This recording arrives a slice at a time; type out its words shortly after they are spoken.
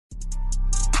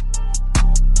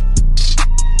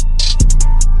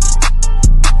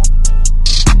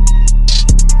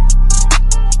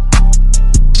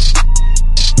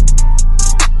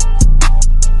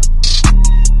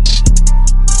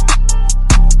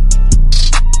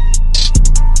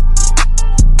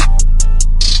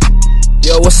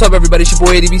Yo, what's up, everybody? It's your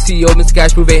boy ADBC, yo, Mr.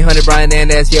 Cash Proof 800, Brian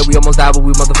Nandez. Yeah, we almost died, but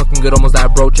we motherfucking good. Almost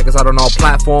died, bro. Check us out on all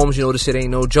platforms. You know, this shit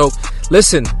ain't no joke.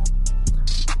 Listen,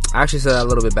 I actually said that a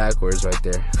little bit backwards right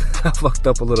there. I fucked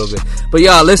up a little bit. But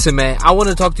y'all, listen, man. I want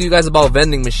to talk to you guys about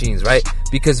vending machines, right?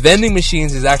 Because vending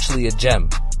machines is actually a gem.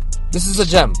 This is a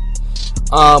gem.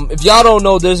 If y'all don't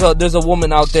know, there's a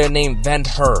woman out there named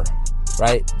VendHer,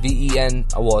 right? VEN,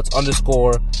 well, it's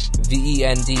underscore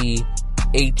VENDHER,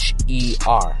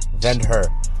 VendHer.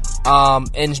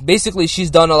 And basically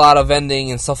she's done a lot of vending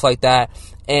and stuff like that.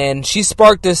 And she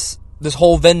sparked this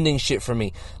whole vending shit for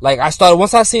me. Like,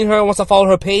 once I followed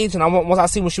her page and once I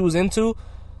seen what she was into,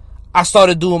 I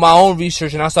started doing my own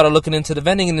research and I started looking into the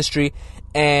vending industry,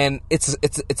 and it's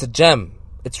a gem.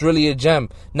 It's really a gem.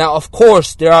 Now, of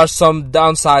course, there are some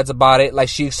downsides about it. Like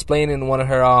she explained in one of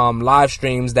her live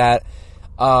streams that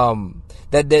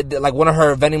like one of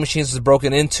her vending machines was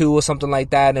broken into or something like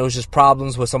that, and it was just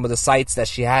problems with some of the sites that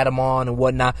she had them on and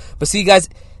whatnot. But see, guys,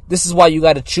 this is why you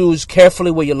got to choose carefully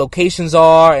where your locations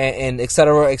are and et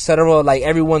cetera, et cetera. Like,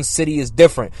 everyone's city is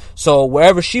different. So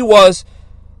wherever she was,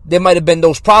 there might have been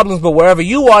those problems, but wherever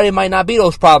you are, it might not be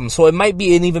those problems. So it might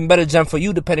be an even better gem for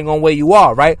you depending on where you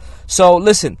are, right? So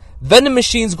listen, vending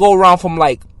machines go around from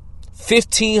like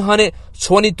 $1,500,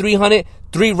 $2,300,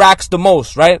 3 racks the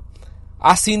most, right?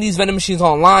 I seen these vending machines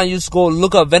online. You just go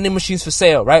look up vending machines for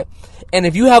sale, right? And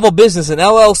if you have a business, an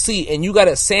LLC, and you got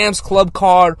a Sam's Club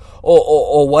card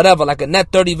or whatever, like a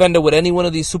Net 30 vendor with any one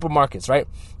of these supermarkets, right?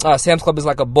 Sam's Club is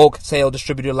like a bulk sale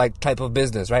distributor like type of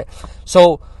business, right?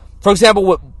 So, for example,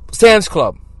 with Sam's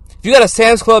Club, if you got a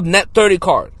Sam's Club Net 30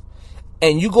 card,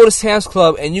 and you go to Sam's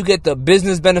Club and you get the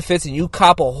business benefits and you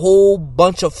cop a whole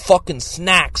bunch of fucking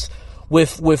snacks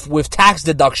with tax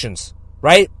deductions,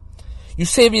 right? You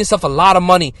saving yourself a lot of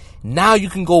money. Now you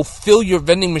can go fill your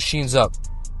vending machines up.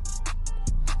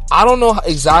 I don't know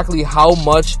exactly how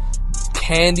much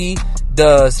candy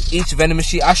does each vending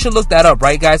machine. I should look that up,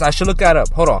 right, guys? I should look that up.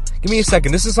 Hold on. Give me a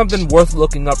second. This is something worth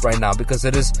looking up right now because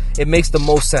it makes the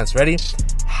most sense. Ready?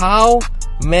 How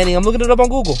many? I'm looking it up on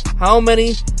Google. How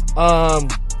many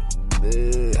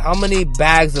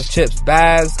bags of chips?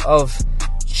 Bags of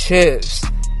chips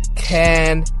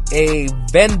can a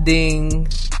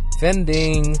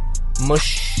vending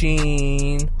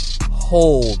machine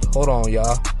hold? Hold on,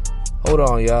 y'all.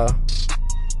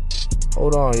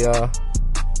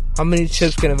 How many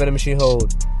chips can a vending machine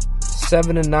hold?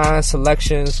 7 to 9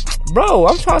 selections. Bro,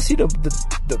 I'm trying to see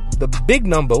the big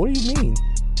number. What do you mean?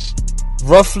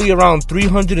 Roughly around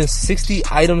 360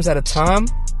 items at a time?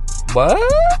 What?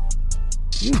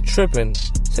 You tripping.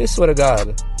 Say swear to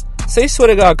God. Say swear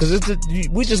to God, because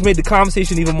we just made the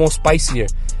conversation even more spicier.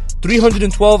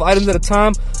 312 items at a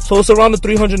time, so it's around the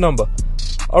 300 number.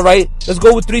 Alright, let's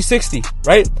go with 360,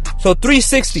 right? So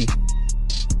 360.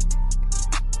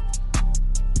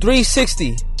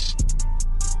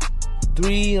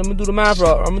 I'm gonna do the math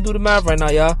right now,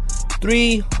 y'all.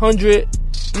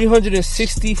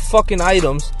 360 fucking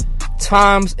items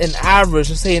times an average,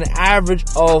 let's say an average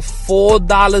of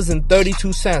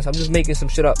 $4.32. I'm just making some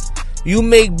shit up. You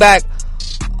make back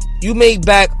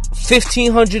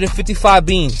 1,555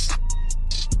 beans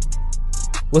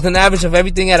with an average of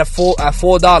everything at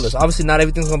 $4. Obviously, not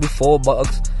everything's gonna be $4,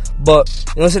 but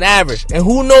you know, it's an average. And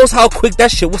who knows how quick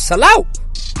that shit will sell out?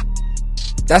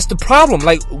 That's the problem.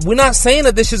 Like, we're not saying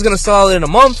that this shit's gonna sell out in a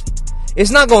month.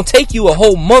 It's not gonna take you a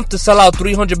whole month to sell out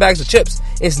 300 bags of chips.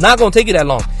 It's not gonna take you that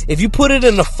long. If you put it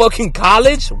in a fucking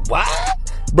college, what,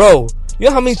 bro? You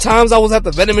know how many times I was at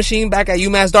the vending machine back at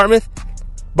UMass Dartmouth?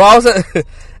 Bro,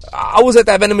 I was at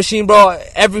that vending machine, bro,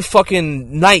 every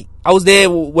fucking night. I was there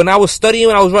when I was studying,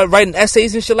 when I was writing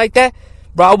essays and shit like that.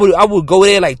 Bro, I would go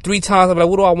there like 3 times. I'd be like,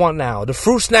 what do I want now? The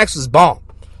fruit snacks was bomb.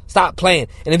 Stop playing.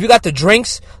 And if you got the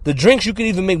drinks you could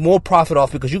even make more profit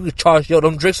off because you could charge,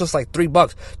 them drinks was like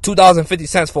 $3,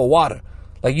 $2.50 for water.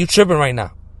 Like, you tripping right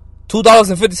now.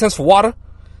 $2.50 for water?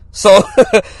 So,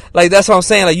 like, that's what I'm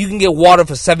saying. Like, you can get water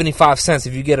for 75 cents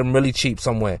if you get them really cheap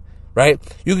somewhere, right?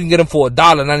 You can get them for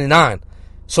 $1.99.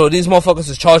 So these motherfuckers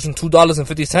is charging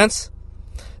 $2.50.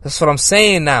 That's what I'm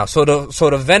saying now. So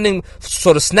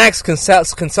the snacks can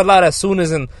sell out as soon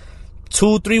as in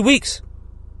 2-3 weeks.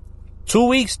 2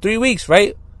 weeks, 3 weeks,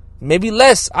 right? Maybe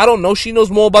less. I don't know. She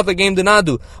knows more about the game than I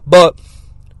do. But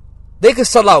they can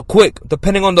sell out quick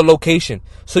depending on the location.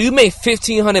 So you make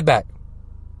 $1,500 back.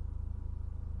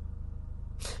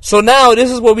 So now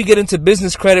this is where we get into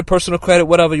business credit, personal credit,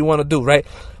 whatever you want to do, right?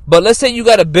 But let's say you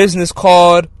got a business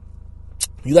card.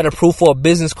 You got a proof for a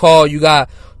business card. You got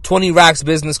 20 racks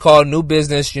business card, new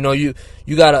business. You know, you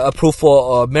got to approve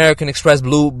for American Express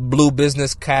Blue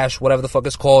Business Cash, whatever the fuck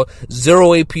it's called. 0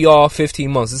 APR,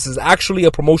 15 months. This is actually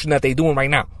a promotion that they're doing right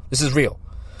now. This is real.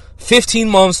 15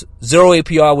 months, 0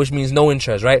 APR, which means no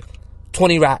interest, right?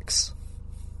 20 racks.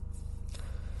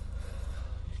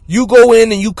 You go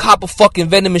in and you cop a fucking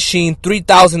vending machine,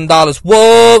 $3,000.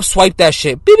 Whoa, swipe that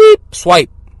shit. Beep, beep, swipe.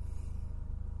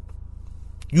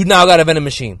 You now got a vending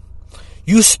machine.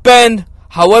 You spend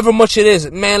however much it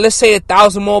is. Man, let's say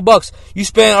 $1,000 more bucks. You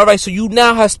spend, all right, so you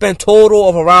now have spent total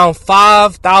of around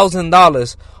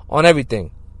 $5,000 on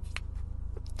everything.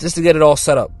 Just to get it all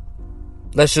set up.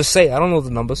 Let's just say, I don't know the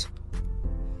numbers.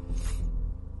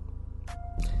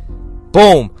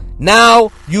 Boom.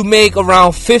 Now you make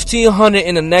around $1,500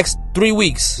 in the next 3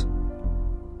 weeks.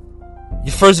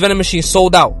 Your first vending machine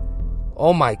sold out.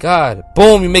 Oh my God.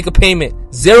 Boom, you make a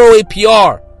payment. 0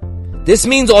 APR. This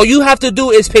means all you have to do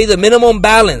is pay the minimum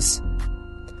balance.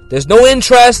 There's no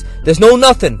interest. There's no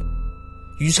nothing.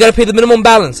 You just gotta pay the minimum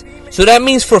balance. So that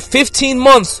means for 15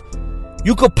 months,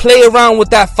 you could play around with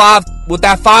that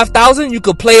 5,000. You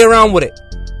could play around with it.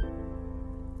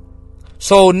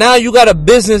 So now you got a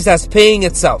business that's paying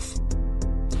itself.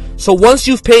 So once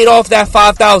you've paid off that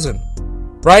 5,000,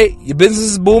 right? Your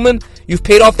business is booming. You've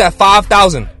paid off that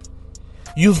 5,000.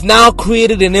 You've now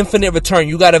created an infinite return.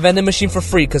 You got a vending machine for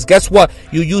free. Because guess what?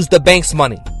 You use the bank's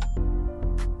money.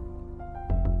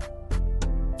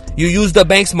 You use the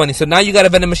bank's money. So now you got a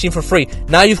vending machine for free.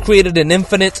 Now you've created an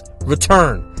infinite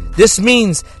return. This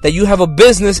means that you have a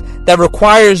business that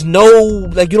requires no,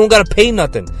 like, you don't got to pay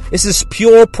nothing. This is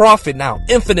pure profit now.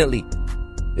 Infinitely.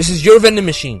 This is your vending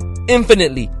machine.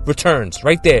 Infinitely returns.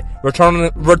 Right there.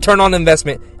 Return on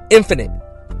investment. Infinite.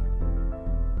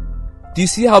 Do you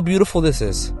see how beautiful this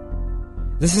is?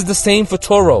 This is the same for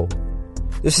Turo.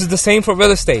 This is the same for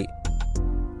real estate.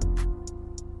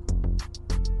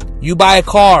 You buy a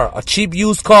car, a cheap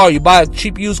used car. You buy a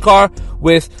cheap used car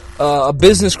with a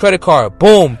business credit card.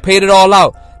 Boom, paid it all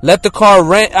out. Let the car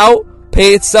rent out,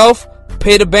 pay itself,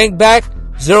 pay the bank back.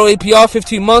 0 APR,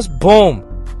 15 months. Boom,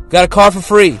 got a car for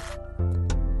free.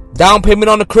 Down payment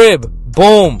on the crib.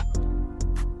 Boom.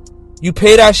 You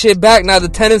pay that shit back. Now the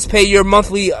tenants pay your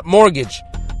monthly mortgage.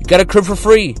 You got a crib for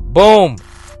free. Boom.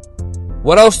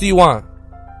 What else do you want?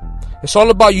 It's all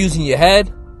about using your head.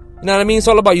 You know what I mean? It's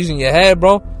all about using your head,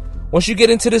 bro. Once you get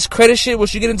into this credit shit,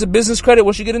 once you get into business credit,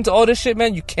 once you get into all this shit,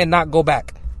 man, you cannot go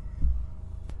back.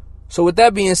 So with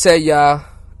that being said, y'all,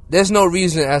 there's no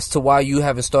reason as to why you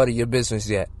haven't started your business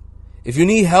yet. If you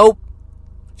need help,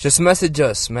 just message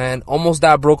us, man. Almost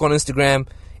Died Broke on Instagram.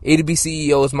 ADB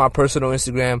CEO is my personal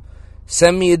Instagram.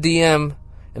 Send me a DM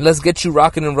and let's get you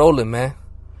rocking and rolling, man.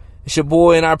 It's your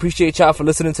boy, and I appreciate y'all for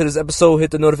listening to this episode.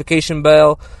 Hit the notification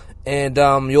bell, and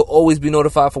you'll always be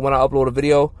notified for when I upload a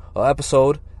video or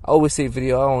episode. I always say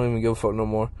video. I don't even give a fuck no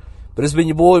more. But it's been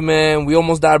your boy, man. We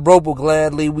almost died broke, but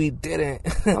gladly we didn't.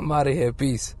 I'm out of here.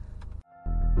 Peace.